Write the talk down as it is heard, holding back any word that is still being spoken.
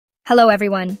Hello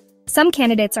everyone. Some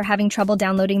candidates are having trouble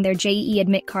downloading their JEE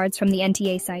admit cards from the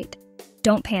NTA site.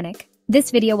 Don't panic.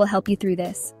 This video will help you through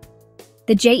this.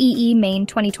 The JEE Main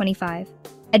 2025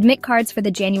 admit cards for the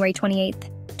January 28th,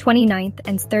 29th,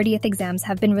 and 30th exams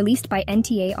have been released by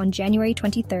NTA on January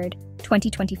 23rd,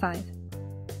 2025.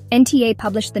 NTA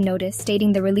published the notice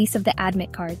stating the release of the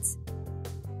admit cards.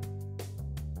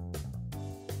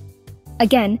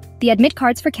 Again, the admit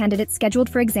cards for candidates scheduled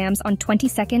for exams on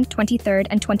 22nd, 23rd,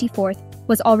 and 24th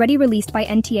was already released by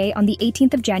NTA on the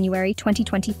 18th of January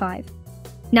 2025.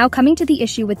 Now coming to the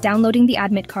issue with downloading the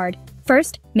admit card,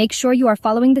 first, make sure you are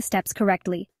following the steps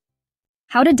correctly.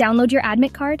 How to download your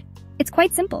admit card? It's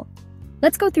quite simple.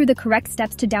 Let's go through the correct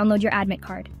steps to download your admit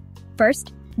card.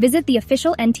 First, visit the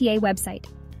official NTA website.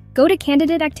 Go to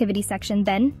Candidate Activity section,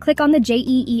 then click on the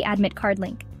JEE admit card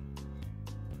link.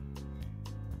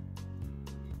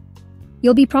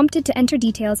 You'll be prompted to enter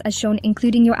details as shown,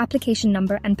 including your application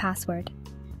number and password.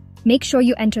 Make sure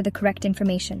you enter the correct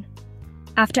information.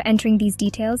 After entering these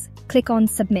details, click on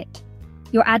Submit.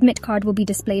 Your admit card will be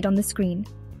displayed on the screen.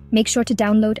 Make sure to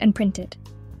download and print it.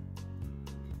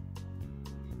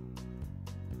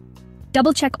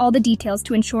 Double-check all the details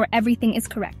to ensure everything is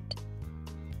correct.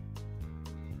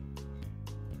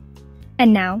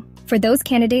 And now, for those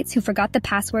candidates who forgot the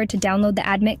password to download the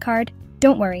admit card,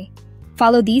 don't worry.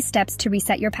 Follow these steps to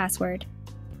reset your password.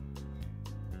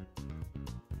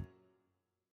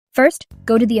 First,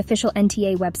 go to the official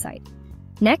NTA website.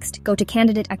 Next, go to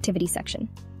Candidate Activity section.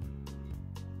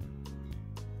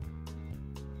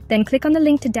 Then click on the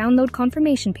link to download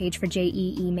confirmation page for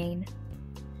JEE Main.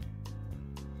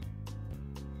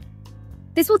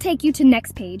 This will take you to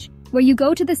next page, where you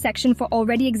go to the section for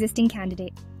already existing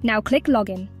candidate. Now click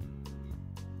Login.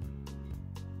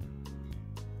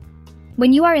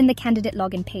 When you are in the candidate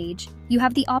login page, you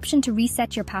have the option to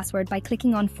reset your password by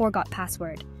clicking on Forgot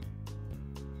Password.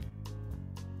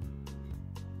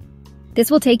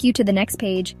 This will take you to the next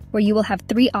page, where you will have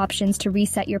 3 options to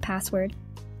reset your password.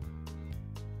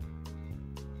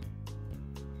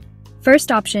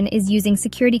 First option is using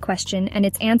security question and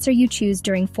its answer you choose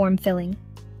during form filling.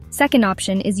 Second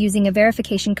option is using a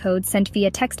verification code sent via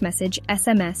text message,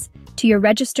 SMS, to your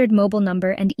registered mobile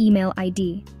number and email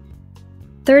ID.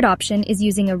 Third option is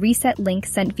using a reset link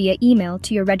sent via email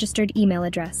to your registered email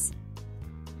address.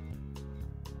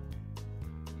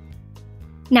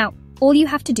 Now, all you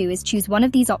have to do is choose one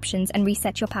of these options and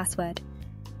reset your password.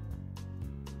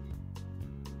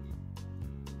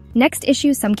 Next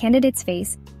issue some candidates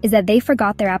face is that they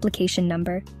forgot their application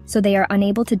number, so they are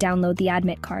unable to download the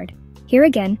admit card. Here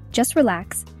again, just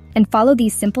relax and follow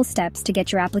these simple steps to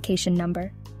get your application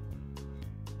number.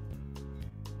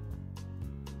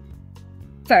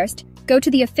 First, go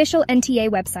to the official NTA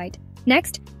website.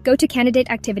 Next, go to Candidate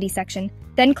Activity section,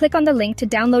 then click on the link to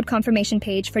download confirmation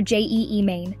page for JEE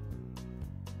Main.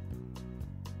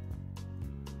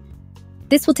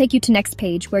 This will take you to next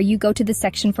page, where you go to the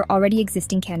section for already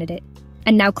existing candidate.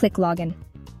 And now click Login.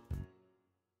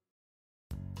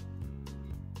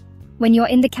 When you're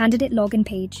in the candidate login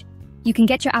page, you can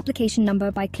get your application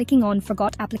number by clicking on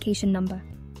Forgot Application Number.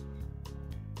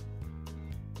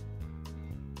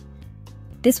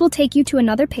 This will take you to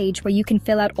another page where you can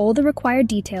fill out all the required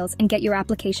details and get your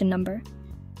application number.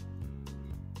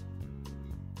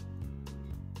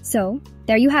 So,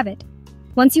 there you have it.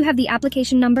 Once you have the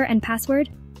application number and password,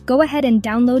 go ahead and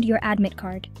download your admit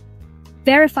card.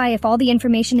 Verify if all the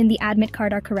information in the admit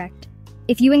card are correct.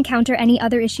 If you encounter any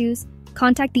other issues,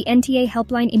 contact the NTA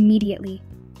helpline immediately.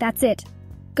 That's it.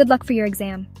 Good luck for your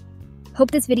exam. Hope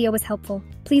this video was helpful.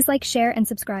 Please like, share, and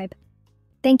subscribe.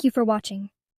 Thank you for watching.